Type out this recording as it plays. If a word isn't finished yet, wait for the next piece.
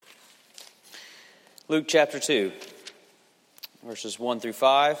Luke chapter 2, verses 1 through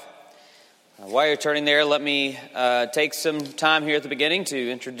 5. While you're turning there, let me take some time here at the beginning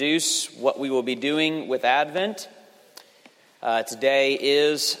to introduce what we will be doing with Advent. Today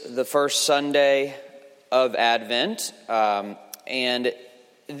is the first Sunday of Advent, and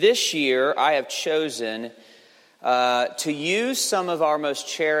this year I have chosen to use some of our most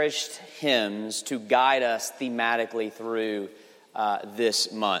cherished hymns to guide us thematically through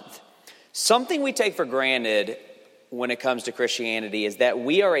this month. Something we take for granted when it comes to Christianity is that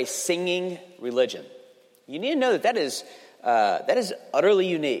we are a singing religion. You need to know that is utterly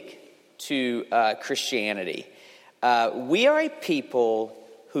unique to Christianity. We are a people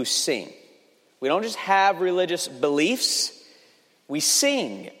who sing. We don't just have religious beliefs, we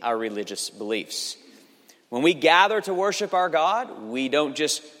sing our religious beliefs. When we gather to worship our God, we don't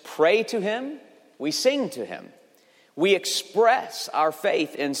just pray to Him, we sing to Him. We express our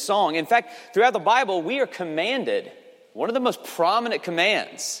faith in song. In fact, throughout the Bible, we are commanded, one of the most prominent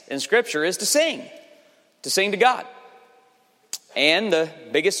commands in Scripture is to sing to God. And the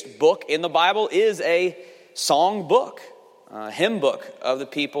biggest book in the Bible is a song book, a hymn book of the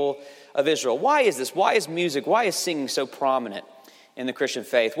people of Israel. Why is this? Why is music, why is singing so prominent in the Christian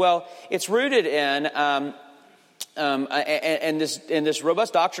faith? Well, it's rooted in this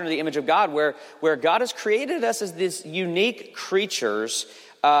robust doctrine of the image of God, where God has created us as these unique creatures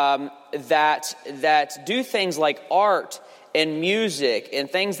that do things like art and music and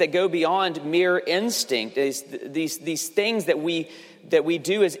things that go beyond mere instinct. These things that we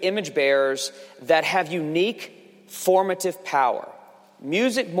do as image bearers that have unique formative power.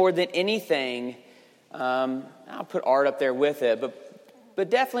 Music, more than anything, I'll put art up there with it, but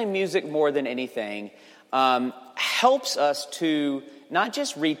definitely music more than anything helps us to not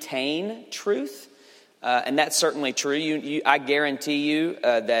just retain truth, and that's certainly true. I guarantee you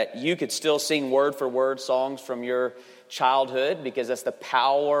that you could still sing word for word songs from your childhood, because that's the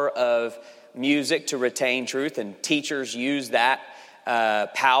power of music to retain truth, and teachers use that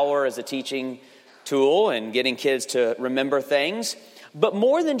power as a teaching tool and getting kids to remember things. But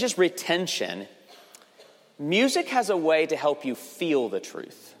more than just retention, music has a way to help you feel the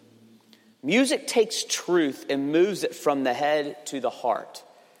truth. Music takes truth and moves it from the head to the heart.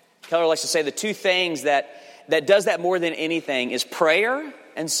 Keller likes to say the two things that does that more than anything is prayer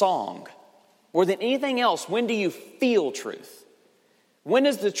and song. More than anything else, when do you feel truth? When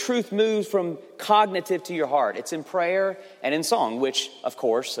does the truth move from cognitive to your heart? It's in prayer and in song, which, of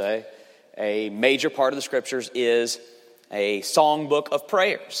course, a major part of the Scriptures is a song book of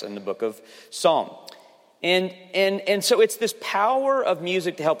prayers and the book of Psalm. And so it's this power of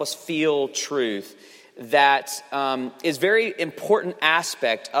music to help us feel truth that is very important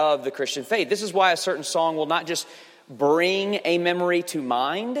aspect of the Christian faith. This is why a certain song will not just bring a memory to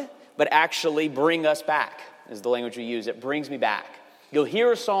mind, but actually bring us back, is the language we use. It brings me back. You'll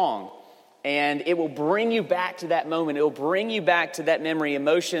hear a song, and it will bring you back to that moment. It will bring you back to that memory,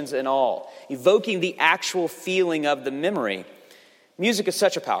 emotions and all, evoking the actual feeling of the memory. Music is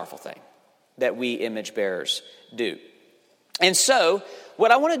such a powerful thing that we image bearers do. And so,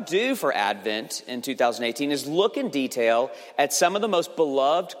 what I want to do for Advent in 2018 is look in detail at some of the most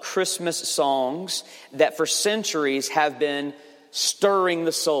beloved Christmas songs that for centuries have been stirring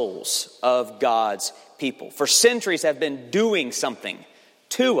the souls of God's people. For centuries have been doing something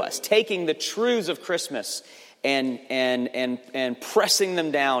to us, taking the truths of Christmas and pressing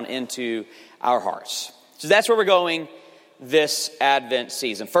them down into our hearts. So that's where we're going this Advent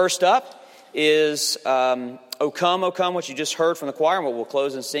season. First up is O Come, what you just heard from the choir, and what we'll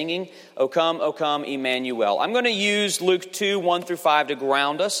close in singing. O Come, Emmanuel. I'm going to use Luke 2, 1 through 5 to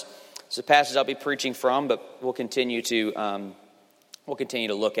ground us. It's a passage I'll be preaching from, but we'll continue to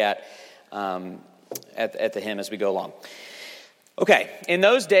look at the hymn as we go along. Okay, in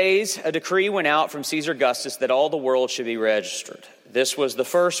those days, a decree went out from Caesar Augustus that all the world should be registered. This was the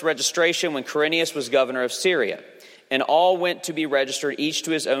first registration when Quirinius was governor of Syria. And all went to be registered, each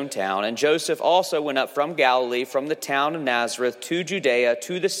to his own town. And Joseph also went up from Galilee, from the town of Nazareth, to Judea,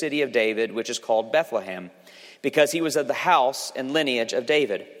 to the city of David, which is called Bethlehem, because he was of the house and lineage of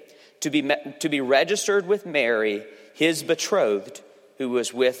David, to be registered with Mary, his betrothed, who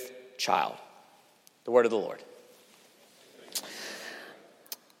was with child. The word of the Lord.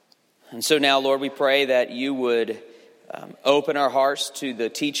 And so now, Lord, we pray that you would open our hearts to the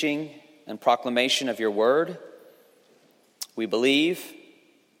teaching and proclamation of your word. We believe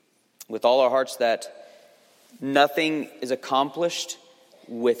with all our hearts that nothing is accomplished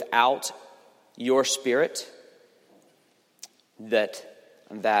without your Spirit,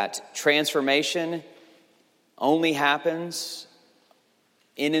 that transformation only happens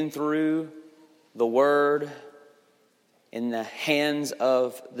in and through the Word in the hands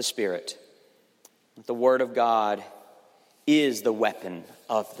of the Spirit. The Word of God is the weapon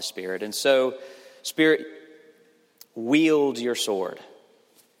of the Spirit. And so, Spirit, wield your sword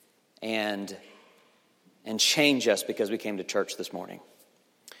and change us because we came to church this morning.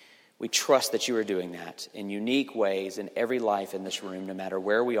 We trust that you are doing that in unique ways in every life in this room, no matter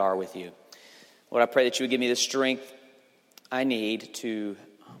where we are with you. Lord, I pray that you would give me the strength I need to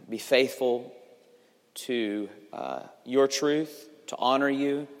be faithful to your truth, to honor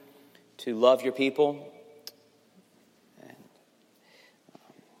you, to love your people. And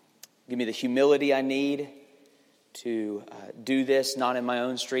give me the humility I need to do this, not in my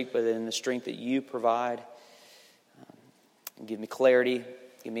own strength, but in the strength that you provide. Give me clarity.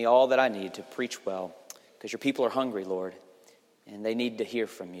 Give me all that I need to preach well, because your people are hungry, Lord, and they need to hear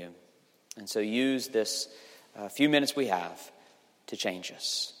from you. And so use this few minutes we have to change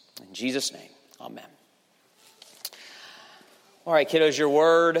us. In Jesus' name, amen. All right, kiddos, your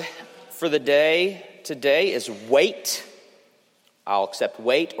word for the day today is wait. I'll accept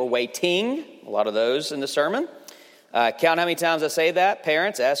wait or waiting, a lot of those in the sermon. Count how many times I say that.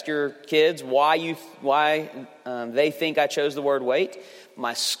 Parents, ask your kids why they think I chose the word wait.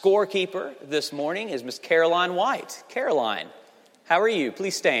 My scorekeeper this morning is Miss Caroline White. Caroline, how are you?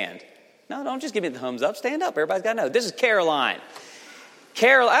 Please stand. No, don't just give me the thumbs up. Stand up. Everybody's got to know. This is Caroline.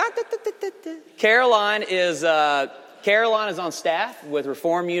 Caroline is on staff with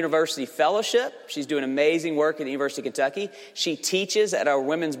Reform University Fellowship. She's doing amazing work at the University of Kentucky. She teaches at our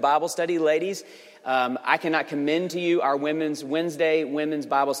women's Bible study. Ladies, I cannot commend to you our Wednesday women's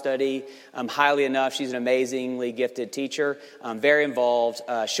Bible study highly enough. She's an amazingly gifted teacher, very involved.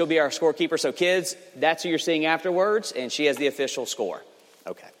 She'll be our scorekeeper. So kids, that's who you're seeing afterwards, and she has the official score.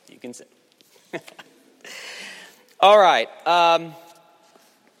 Okay, you can sit. All right.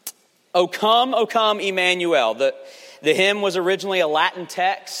 O come, Emmanuel. The hymn was originally a Latin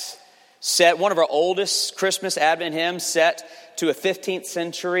text, one of our oldest Christmas Advent hymns, set to a 15th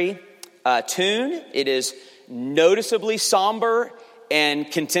century tune. It is noticeably somber and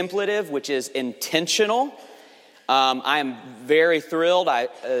contemplative, which is intentional. I am very thrilled.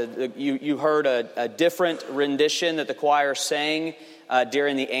 You heard a different rendition that the choir sang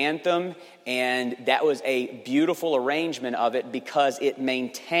during the anthem, and that was a beautiful arrangement of it because it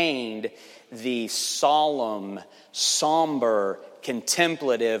maintained the solemn, somber,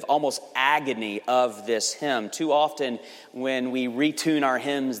 contemplative, almost agony of this hymn. Too often when we retune our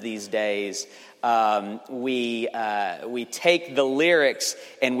hymns these days, we take the lyrics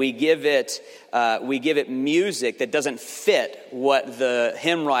and we give it music that doesn't fit what the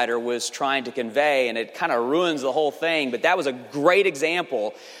hymn writer was trying to convey, and it kind of ruins the whole thing. But that was a great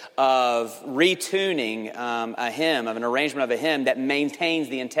example of retuning a hymn, of an arrangement of a hymn that maintains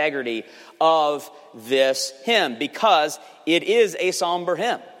the integrity of this hymn, because it is a somber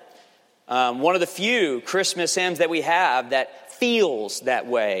hymn. One of the few Christmas hymns that we have that feels that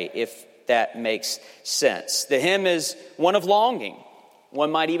way, if that makes sense. The hymn is one of longing.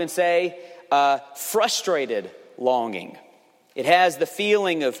 One might even say frustrated longing. It has the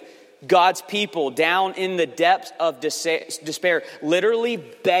feeling of God's people down in the depths of despair, literally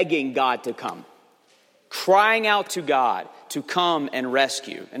begging God to come, crying out to God to come and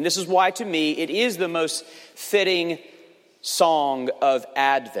rescue. And this is why, to me, it is the most fitting song of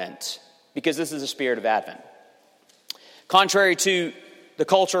Advent, because this is the spirit of Advent. Contrary to the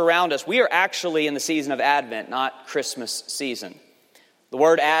culture around us, we are actually in the season of Advent, not Christmas season. The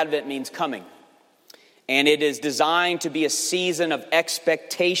word Advent means coming. And it is designed to be a season of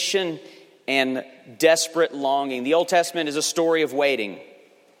expectation and desperate longing. The Old Testament is a story of waiting,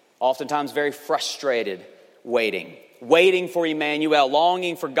 oftentimes very frustrated waiting. Waiting for Emmanuel,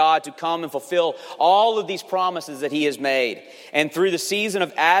 longing for God to come and fulfill all of these promises that he has made. And through the season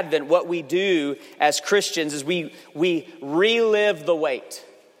of Advent, what we do as Christians is we relive the wait.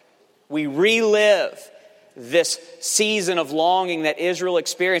 We relive this season of longing that Israel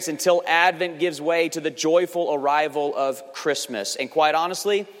experienced until Advent gives way to the joyful arrival of Christmas. And quite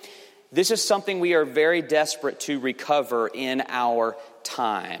honestly, this is something we are very desperate to recover in our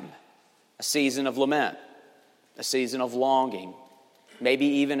time. A season of lament, a season of longing, maybe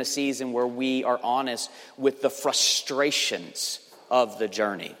even a season where we are honest with the frustrations of the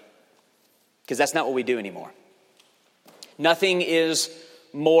journey. Because that's not what we do anymore. Nothing is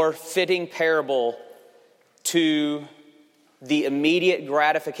more fitting parable to the immediate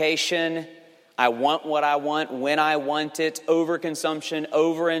gratification. I want what I want, when I want it, overconsumption,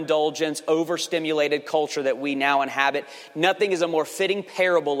 overindulgence, overstimulated culture that we now inhabit. Nothing is a more fitting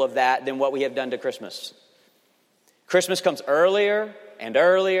parable of that than what we have done to Christmas. Christmas comes earlier and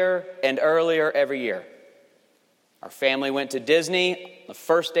earlier and earlier every year. Our family went to Disney the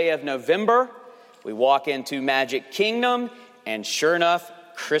first day of November. We walk into Magic Kingdom, and sure enough,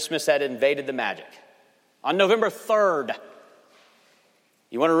 Christmas had invaded the magic. On November 3rd,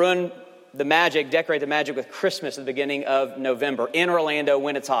 you want to ruin the magic, decorate the magic with Christmas at the beginning of November in Orlando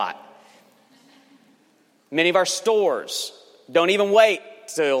when it's hot. Many of our stores don't even wait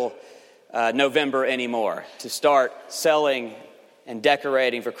till November anymore to start selling and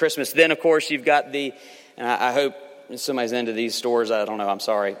decorating for Christmas. Then, of course, you've got and I hope somebody's into these stores. I don't know. I'm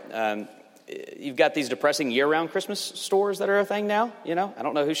sorry. You've got these depressing year-round Christmas stores that are a thing now. You know, I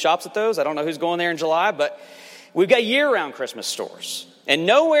don't know who shops at those. I don't know who's going there in July, but we've got year-round Christmas stores. And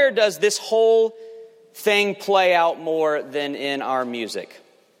nowhere does this whole thing play out more than in our music.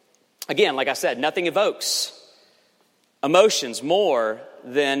 Again, like I said, nothing evokes emotions more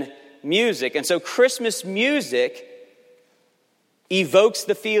than music. And so Christmas music evokes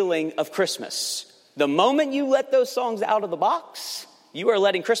the feeling of Christmas. The moment you let those songs out of the box, you are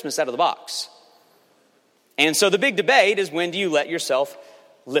letting Christmas out of the box. And so the big debate is, when do you let yourself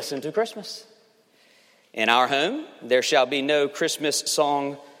listen to Christmas? In our home, there shall be no Christmas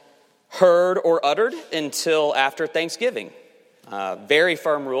song heard or uttered until after Thanksgiving. Very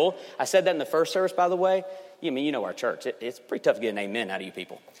firm rule. I said that in the first service, by the way. You know our church. It's pretty tough to get an amen out of you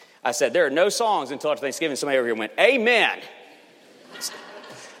people. I said, there are no songs until after Thanksgiving. Somebody over here went, amen.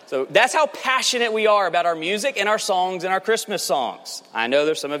 So that's how passionate we are about our music and our songs and our Christmas songs. I know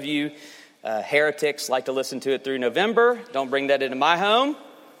there's some of you heretics like to listen to it through November. Don't bring that into my home.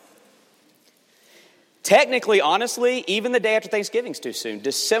 Technically, honestly, even the day after Thanksgiving is too soon.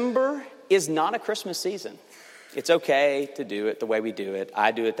 December is not a Christmas season. It's okay to do it the way we do it.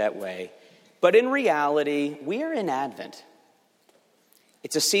 I do it that way. But in reality, we are in Advent.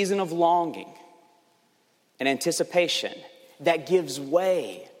 It's a season of longing and anticipation that gives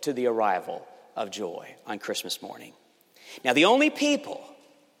way to the arrival of joy on Christmas morning. Now, the only people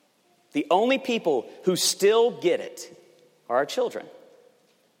who still get it are our children.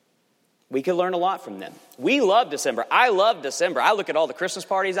 We can learn a lot from them. We love December. I love December. I look at all the Christmas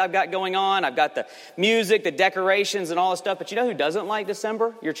parties I've got going on. I've got the music, the decorations, and all this stuff. But you know who doesn't like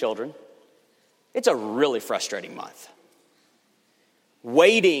December? Your children. It's a really frustrating month.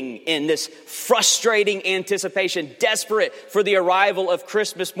 Waiting in this frustrating anticipation, desperate for the arrival of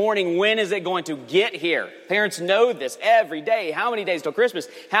Christmas morning. When is it going to get here? Parents know this every day. How many days till Christmas?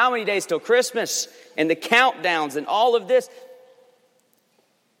 How many days till Christmas? And the countdowns and all of this.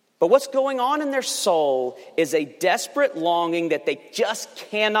 But what's going on in their soul is a desperate longing that they just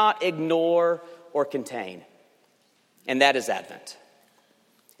cannot ignore or contain. And that is Advent.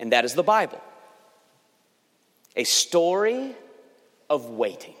 And that is the Bible. A story of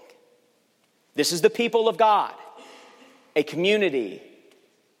waiting. This is the people of God. A community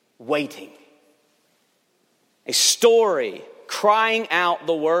waiting. A story crying out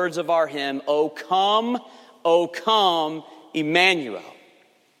the words of our hymn, O come, Emmanuel.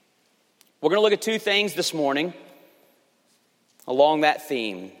 We're going to look at two things this morning along that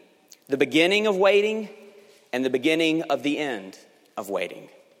theme. The beginning of waiting and the beginning of the end of waiting.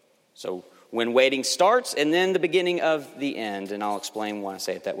 So when waiting starts and then the beginning of the end. And I'll explain why I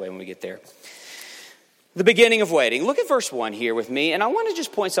say it that way when we get there. The beginning of waiting. Look at verse 1 here with me. And I want to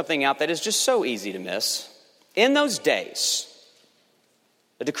just point something out that is just so easy to miss. In those days,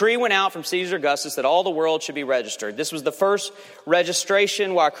 a decree went out from Caesar Augustus that all the world should be registered. This was the first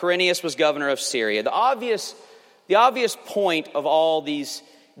registration while Quirinius was governor of Syria. The obvious point of all these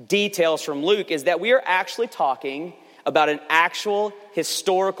details from Luke is that we are actually talking about an actual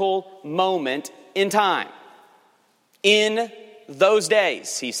historical moment in time. In those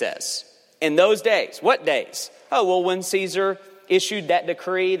days, he says. In those days. What days? Oh, well, when Caesar issued that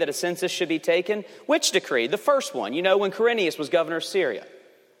decree that a census should be taken. Which decree? The first one. You know, when Quirinius was governor of Syria.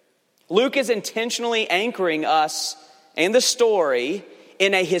 Luke is intentionally anchoring us and the story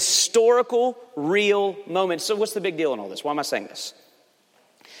in a historical, real moment. So what's the big deal in all this? Why am I saying this?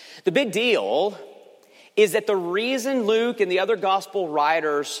 The big deal is that the reason Luke and the other gospel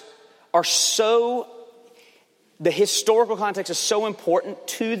writers are the historical context is so important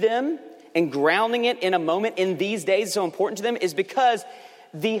to them, and grounding it in a moment in these days is so important to them, is because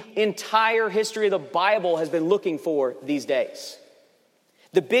the entire history of the Bible has been looking for these days.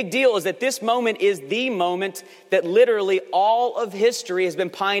 The big deal is that this moment is the moment that literally all of history has been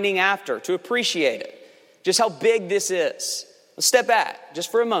pining after to appreciate it. Just how big this is. Let's step back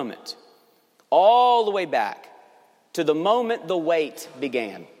just for a moment. All the way back to the moment the wait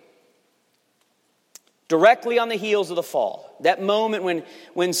began. directly on the heels of the fall. That moment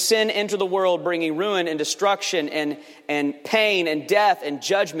when sin entered the world, bringing ruin and destruction and pain and death and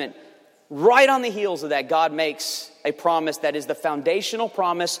judgment. Right on the heels of that, God makes a promise that is the foundational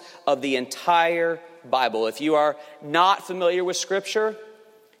promise of the entire Bible. If you are not familiar with Scripture,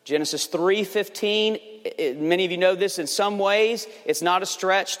 Genesis 3:15, many of you know this in some ways. It's not a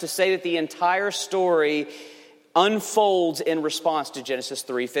stretch to say that the entire story unfolds in response to Genesis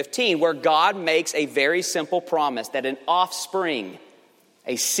 3:15, where God makes a very simple promise that an offspring,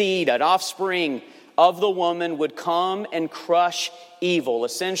 a seed, an offspring of the woman would come and crush evil,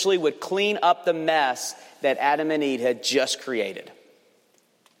 essentially would clean up the mess that Adam and Eve had just created.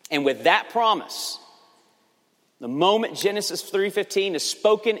 And with that promise, the moment Genesis 3:15 is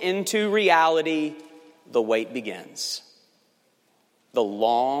spoken into reality, the wait begins. The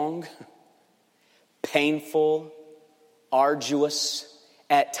long, painful, arduous,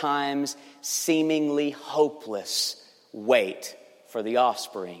 at times seemingly hopeless wait for the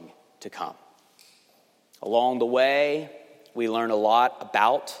offspring to come. Along the way, we learn a lot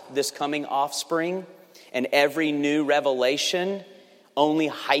about this coming offspring, and every new revelation only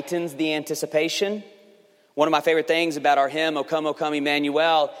heightens the anticipation. One of my favorite things about our hymn, O Come,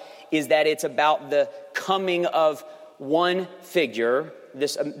 Emmanuel, is that it's about the coming of one figure,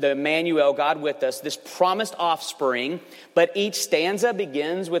 the Emmanuel, God with us, this promised offspring, but each stanza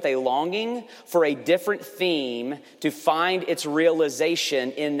begins with a longing for a different theme to find its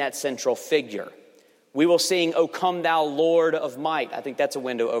realization in that central figure. We will sing, O come thou Lord of might. I think that's a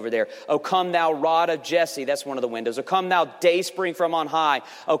window over there. O come thou rod of Jesse. That's one of the windows. O come thou dayspring from on high.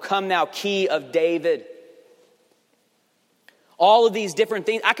 O come thou key of David. All of these different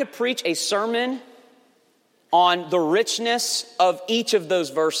things. I could preach a sermon on the richness of each of those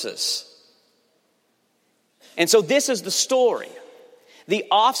verses. And so this is the story. The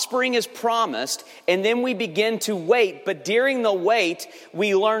offspring is promised, and then we begin to wait. But during the wait,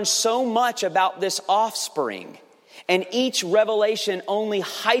 we learn so much about this offspring. And each revelation only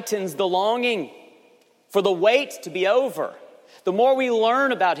heightens the longing for the wait to be over. The more we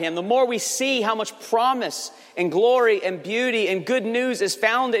learn about him, the more we see how much promise and glory and beauty and good news is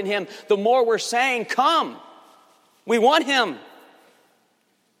found in him, the more we're saying, come, we want him.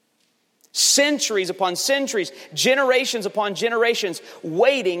 Centuries upon centuries, generations upon generations,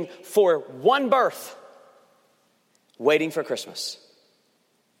 waiting for one birth, waiting for Christmas.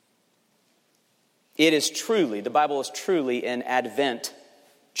 It is truly, the Bible is truly an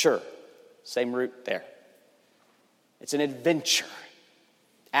adventure. Same root there. It's an adventure.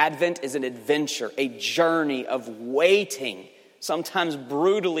 Advent is an adventure, a journey of waiting, sometimes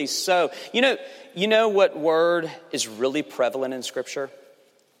brutally so. You know what word is really prevalent in Scripture?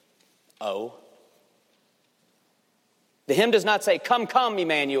 Oh. The hymn does not say, come, come,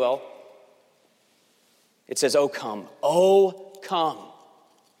 Emmanuel. It says, oh, come,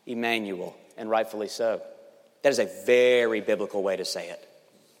 Emmanuel, and rightfully so. That is a very biblical way to say it.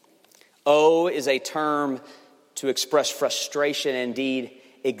 Oh is a term to express frustration, indeed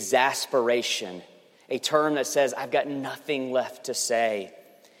exasperation. A term that says, I've got nothing left to say.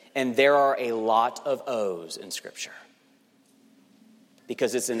 And there are a lot of O's in Scripture.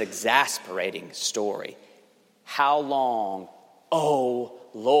 Because it's an exasperating story. How long, O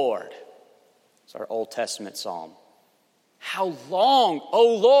Lord? It's our Old Testament psalm. How long,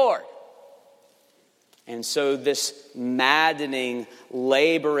 O Lord? And so this maddening,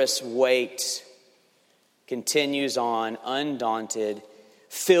 laborious wait continues on, undaunted,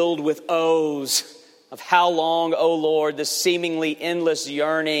 filled with O's of how long, O Lord, this seemingly endless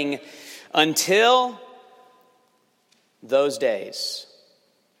yearning, until those days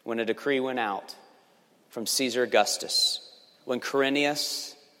when a decree went out from Caesar Augustus. When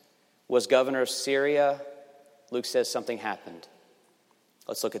Quirinius was governor of Syria, Luke says something happened.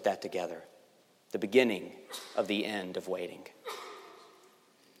 Let's look at that together. The beginning of the end of waiting.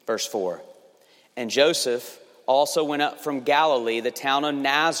 Verse 4. And Joseph also went up from Galilee, the town of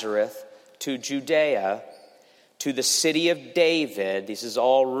Nazareth, to Judea, to the city of David. This is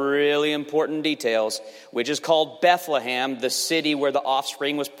all really important details, which is called Bethlehem, the city where the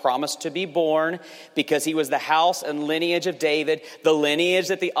offspring was promised to be born, because he was the house and lineage of David, the lineage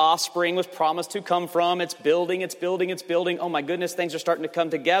that the offspring was promised to come from. It's building. Oh my goodness, things are starting to come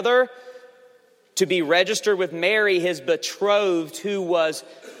together. To be registered with Mary, his betrothed, who was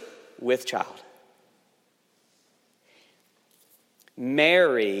with child.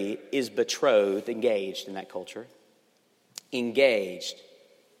 Mary is betrothed, engaged in that culture. Engaged,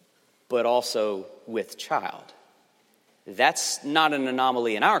 but also with child. That's not an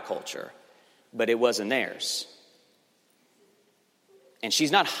anomaly in our culture, but it was in theirs. And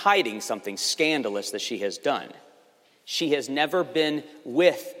she's not hiding something scandalous that she has done. She has never been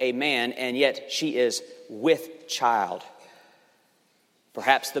with a man, and yet she is with child.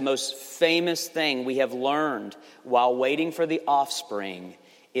 Perhaps the most famous thing we have learned while waiting for the offspring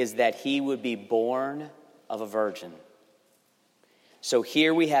is that he would be born of a virgin. So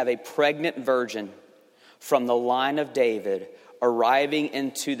here we have a pregnant virgin from the line of David arriving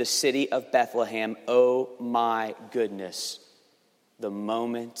into the city of Bethlehem. Oh my goodness, the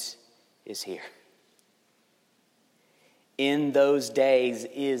moment is here. In those days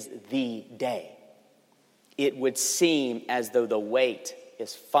is the day. It would seem as though the wait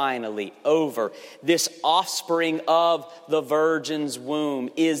is finally over. This offspring of the virgin's womb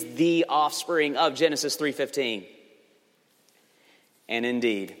is the offspring of Genesis 3:15. And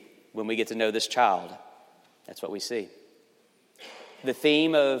indeed, when we get to know this child, that's what we see. The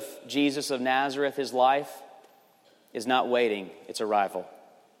theme of Jesus of Nazareth, his life, is not waiting, it's arrival.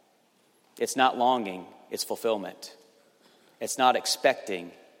 It's not longing, it's fulfillment. It's not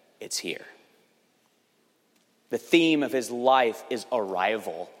expecting, it's here. The theme of his life is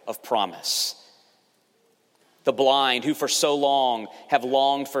arrival of promise. The blind who for so long have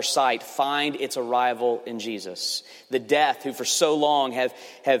longed for sight find its arrival in Jesus. The deaf who for so long have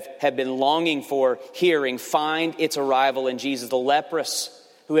been longing for hearing find its arrival in Jesus. The leprous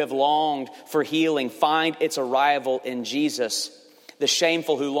who have longed for healing find its arrival in Jesus. The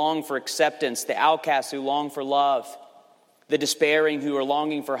shameful who long for acceptance. The outcasts who long for love. The despairing who are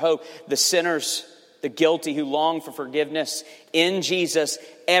longing for hope. The sinners, the guilty who long for forgiveness. In Jesus,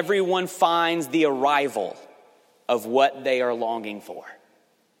 everyone finds the arrival of what they are longing for.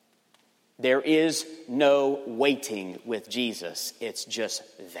 There is no waiting with Jesus. It's just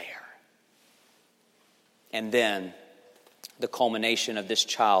there. And then the culmination of this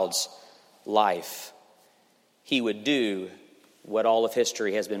child's life. He would do what all of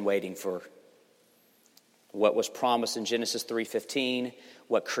history has been waiting for. What was promised in Genesis 3:15,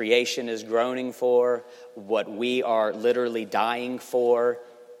 what creation is groaning for, what we are literally dying for.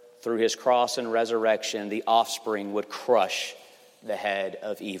 Through his cross and resurrection, the offspring would crush the head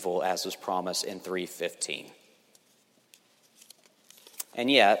of evil, as was promised in 3:15.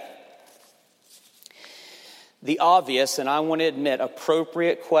 And yet, the obvious, and I want to admit,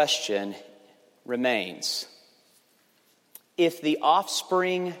 appropriate question remains. If the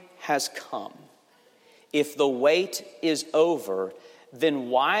offspring has come, if the wait is over, then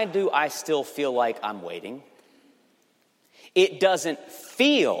why do I still feel like I'm waiting? It doesn't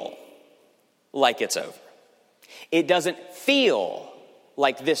feel like it's over. It doesn't feel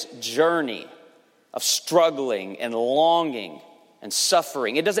like this journey of struggling and longing and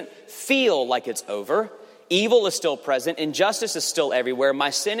suffering. It doesn't feel like it's over. Evil is still present. Injustice is still everywhere. My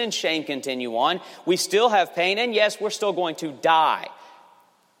sin and shame continue on. We still have pain. And yes, we're still going to die.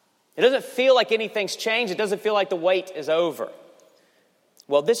 It doesn't feel like anything's changed. It doesn't feel like the wait is over.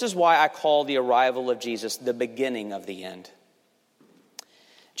 Well, this is why I call the arrival of Jesus the beginning of the end.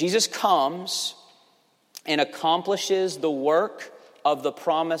 Jesus comes and accomplishes the work of the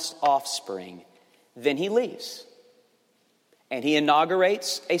promised offspring. Then he leaves. And he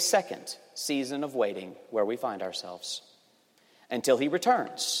inaugurates a second season of waiting where we find ourselves. Until he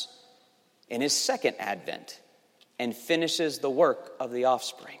returns in his second advent and finishes the work of the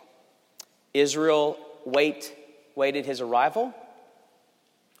offspring. Israel waited his arrival.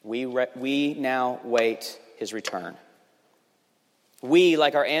 We now wait his return. We,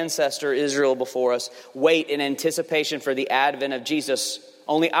 like our ancestor Israel before us, wait in anticipation for the advent of Jesus.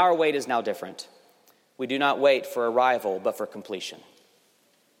 Only our wait is now different. We do not wait for arrival, but for completion.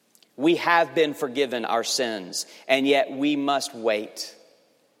 We have been forgiven our sins, and yet we must wait,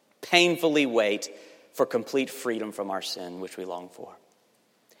 painfully wait, for complete freedom from our sin, which we long for.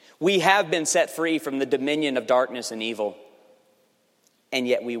 We have been set free from the dominion of darkness and evil, and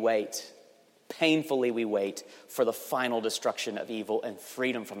yet we wait. Painfully we wait for the final destruction of evil and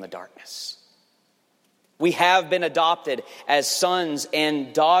freedom from the darkness. We have been adopted as sons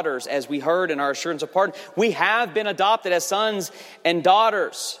and daughters, as we heard in our assurance of pardon. We have been adopted as sons and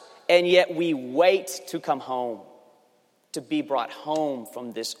daughters, and yet we wait to come home, to be brought home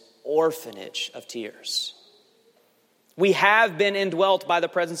from this orphanage of tears. We have been indwelt by the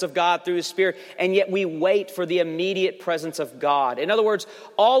presence of God through His Spirit, and yet we wait for the immediate presence of God. In other words,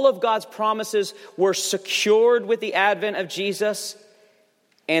 all of God's promises were secured with the advent of Jesus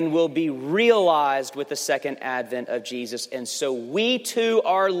and will be realized with the second advent of Jesus. And so we too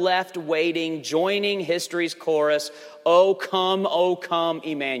are left waiting, joining history's chorus, O come,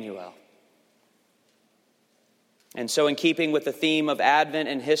 Emmanuel. And so in keeping with the theme of Advent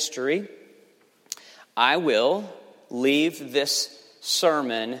and history, I will leave this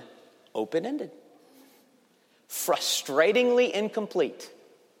sermon open-ended, frustratingly incomplete.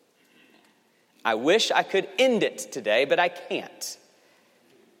 I wish I could end it today, but I can't.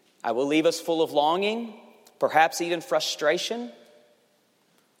 I will leave us full of longing, perhaps even frustration.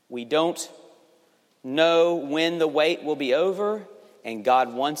 We don't know when the wait will be over, and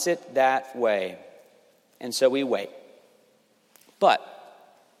God wants it that way. And so we wait. But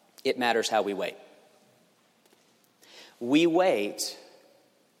it matters how we wait. We wait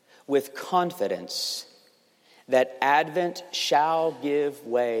with confidence that Advent shall give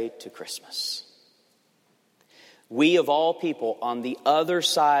way to Christmas. We of all people on the other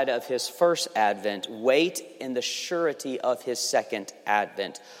side of his first advent wait in the surety of his second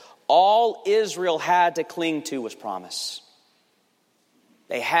advent. All Israel had to cling to was promise.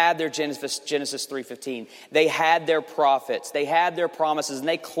 They had their Genesis 3:15. They had their prophets. They had their promises, and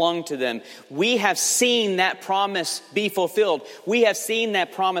they clung to them. We have seen that promise be fulfilled. We have seen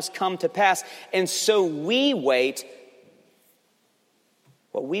that promise come to pass. And so we wait.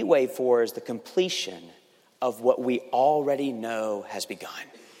 What we wait for is the completion of what we already know has begun.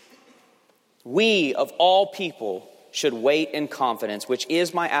 We, of all people, should wait in confidence, which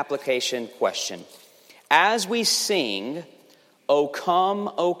is my application question. As we sing, O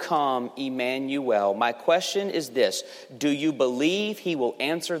come, Emmanuel, my question is this: do you believe he will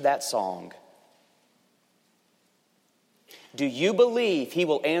answer that song? Do you believe he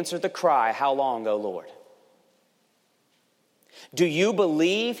will answer the cry, how long, O Lord? Do you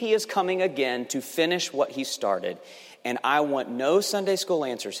believe he is coming again to finish what he started? And I want no Sunday school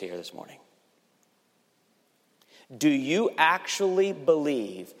answers here this morning. Do you actually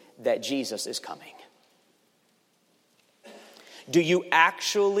believe that Jesus is coming? Do you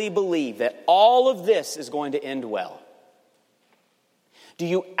actually believe that all of this is going to end well? Do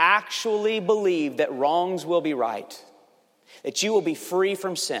you actually believe that wrongs will be right? That you will be free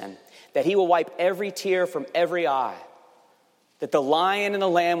from sin? That he will wipe every tear from every eye? That the lion and the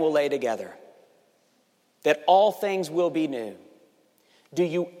lamb will lay together? That all things will be new? Do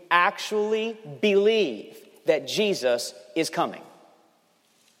you actually believe that Jesus is coming?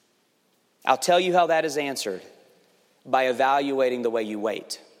 I'll tell you how that is answered by evaluating the way you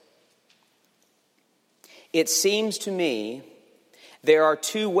wait. It seems to me there are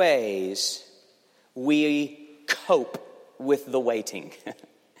two ways we cope with the waiting.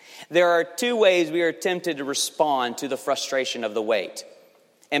 There are two ways we are tempted to respond to the frustration of the wait.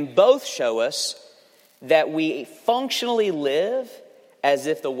 And both show us that we functionally live as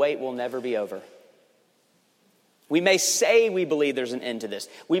if the wait will never be over. We may say we believe there's an end to this.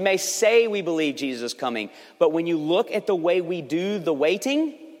 We may say we believe Jesus is coming. But when you look at the way we do the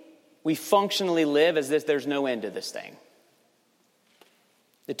waiting, we functionally live as if there's no end to this thing.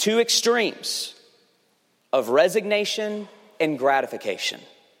 The two extremes of resignation and gratification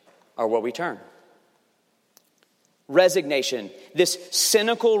are where we turn. Resignation, this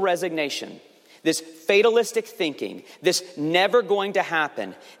cynical resignation, this fatalistic thinking, this never going to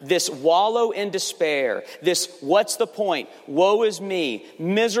happen, this wallow in despair, this what's the point, woe is me,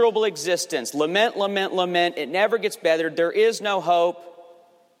 miserable existence, lament, lament, lament, it never gets better, there is no hope.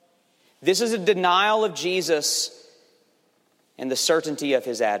 This is a denial of Jesus and the certainty of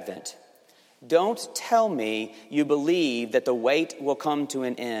his advent. Don't tell me you believe that the wait will come to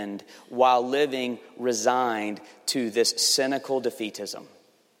an end while living resigned to this cynical defeatism.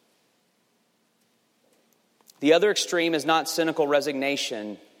 The other extreme is not cynical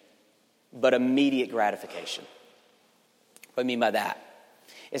resignation, but immediate gratification. What do I mean by that?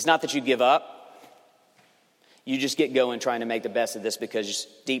 It's not that you give up. You just get going trying to make the best of this because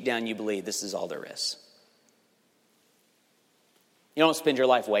deep down you believe this is all there is. You don't spend your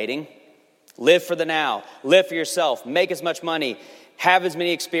life waiting. Live for the now. Live for yourself. Make as much money. Have as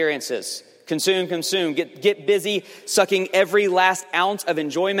many experiences. Consume. Get busy sucking every last ounce of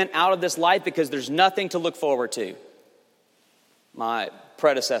enjoyment out of this life because there's nothing to look forward to. My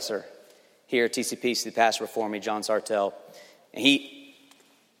predecessor here at TCPC, the pastor before me, John Sartell, he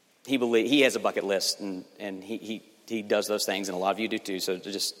has a bucket list and he does those things, and a lot of you do too. So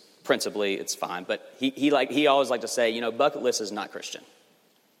just principally, it's fine. But he always liked to say, bucket list is not Christian.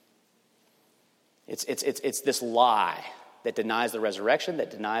 It's this lie that denies the resurrection, that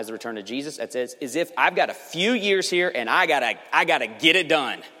denies the return of Jesus. It's as if I've got a few years here and I gotta get it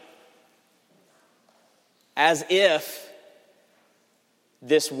done. As if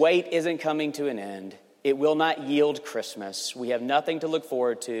this wait isn't coming to an end. It will not yield Christmas. We have nothing to look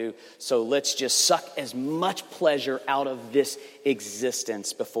forward to. So let's just suck as much pleasure out of this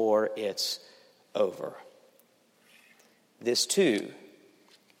existence before it's over. This too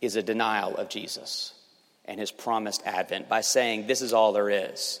is a denial of Jesus. and his promised advent by saying, this is all there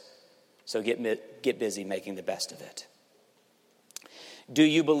is. So get busy making the best of it. Do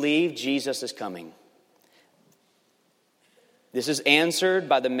you believe Jesus is coming? This is answered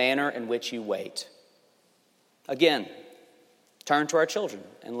by the manner in which you wait. Again, turn to our children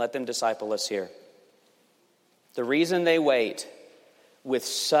and let them disciple us here. The reason they wait with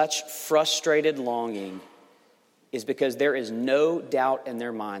such frustrated longing is because there is no doubt in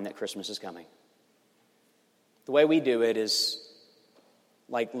their mind that Christmas is coming. The way we do it is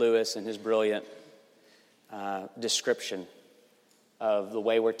like Lewis and his brilliant description of the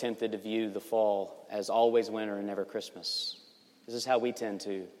way we're tempted to view the fall as always winter and never Christmas. This is how we tend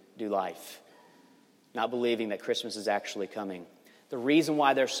to do life, not believing that Christmas is actually coming. The reason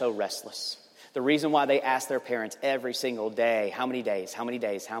why they're so restless, the reason why they ask their parents every single day, how many days, how many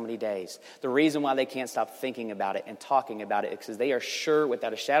days, how many days? The reason why they can't stop thinking about it and talking about it is because they are sure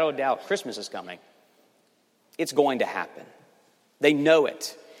without a shadow of doubt Christmas is coming. It's going to happen. They know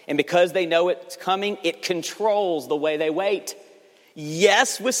it. And because they know it's coming, it controls the way they wait.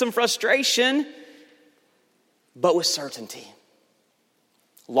 Yes, with some frustration, but with certainty.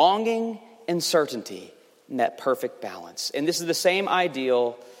 Longing and certainty in that perfect balance. And this is the same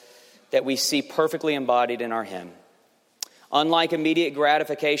ideal that we see perfectly embodied in our hymn. Unlike immediate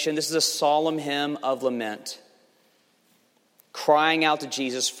gratification, this is a solemn hymn of lament. Crying out to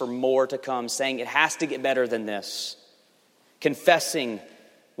Jesus for more to come, saying it has to get better than this. Confessing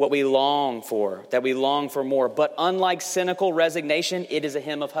what we long for, that we long for more. But unlike cynical resignation, it is a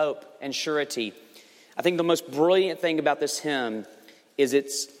hymn of hope and surety. I think the most brilliant thing about this hymn is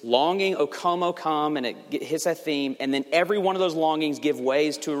it's longing, O come, and it hits a theme, and then every one of those longings give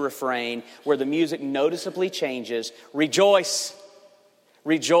ways to a refrain where the music noticeably changes. Rejoice,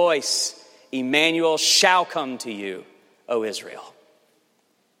 rejoice, Emmanuel shall come to you, O Israel.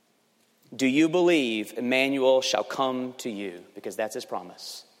 Do you believe Emmanuel shall come to you? Because that's his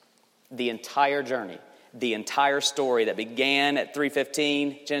promise. The entire journey, the entire story that began at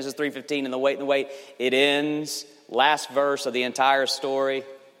 3:15, Genesis 3:15, and the wait, it ends, last verse of the entire story.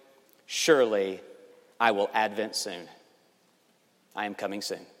 Surely I will advent soon. I am coming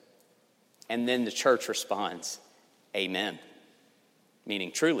soon. And then the church responds, amen.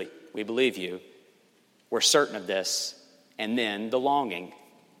 Meaning truly, we believe you. We're certain of this. And then the longing,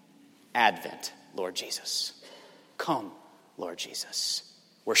 Advent, Lord Jesus. Come, Lord Jesus.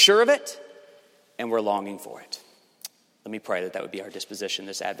 We're sure of it, and we're longing for it. Let me pray that would be our disposition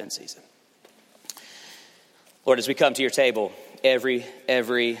this Advent season. Lord, as we come to your table, every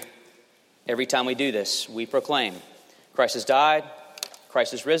time we do this, we proclaim, Christ has died,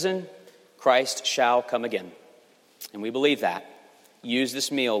 Christ is risen, Christ shall come again. And we believe that. Use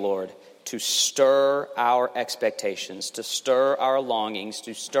this meal, Lord, to stir our expectations, to stir our longings,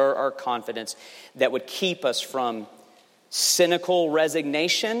 to stir our confidence that would keep us from cynical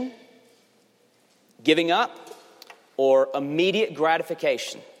resignation, giving up, or immediate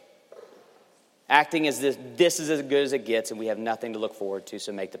gratification, acting as this is as good as it gets and we have nothing to look forward to,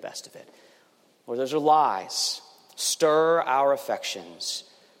 so make the best of it. Lord, those are lies. Stir our affections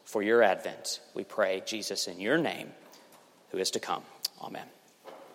for your advent. We pray, Jesus, in your name, who is to come. Amen.